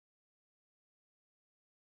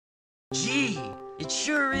It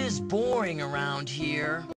sure is boring around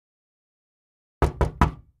here.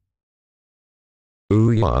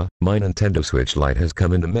 Ooh yeah, my Nintendo Switch Lite has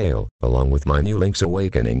come in the mail, along with my new Link's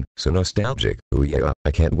Awakening, so nostalgic. Ooh yeah,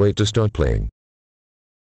 I can't wait to start playing.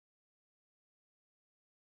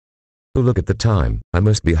 Oh look at the time, I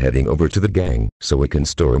must be heading over to the gang, so we can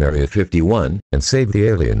storm Area 51, and save the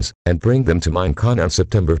aliens, and bring them to Minecon on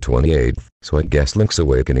September 28th, so I guess Link's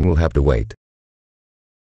Awakening will have to wait.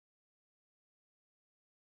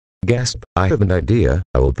 Gasp, I have an idea.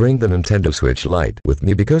 I will bring the Nintendo Switch Lite with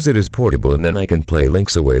me because it is portable and then I can play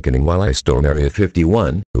Link's Awakening while I storm Area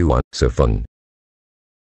 51. Ooh, so fun.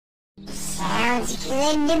 Sounds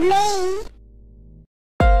good to me.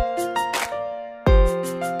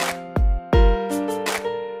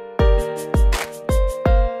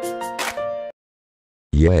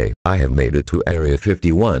 Yay, I have made it to Area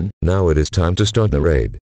 51, now it is time to start the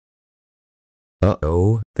raid.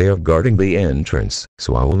 Uh-oh, they are guarding the entrance,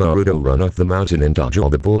 so I will Naruto run off the mountain and dodge all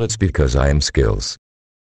the bullets because I am skills.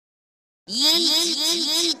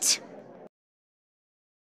 Yeet!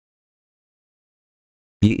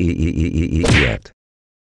 Yet.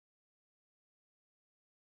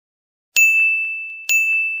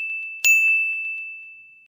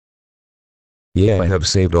 Yeah, I have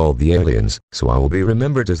saved all the aliens, so I will be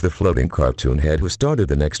remembered as the floating cartoon head who started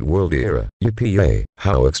the next world era. Yippee!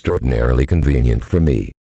 How extraordinarily convenient for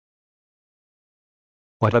me.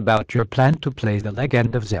 What about your plan to play The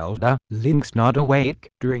Legend of Zelda, Link's Not Awake,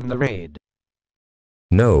 during the raid?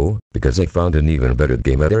 No, because I found an even better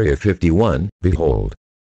game at Area 51, behold.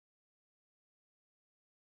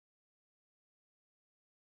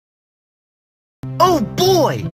 Oh boy!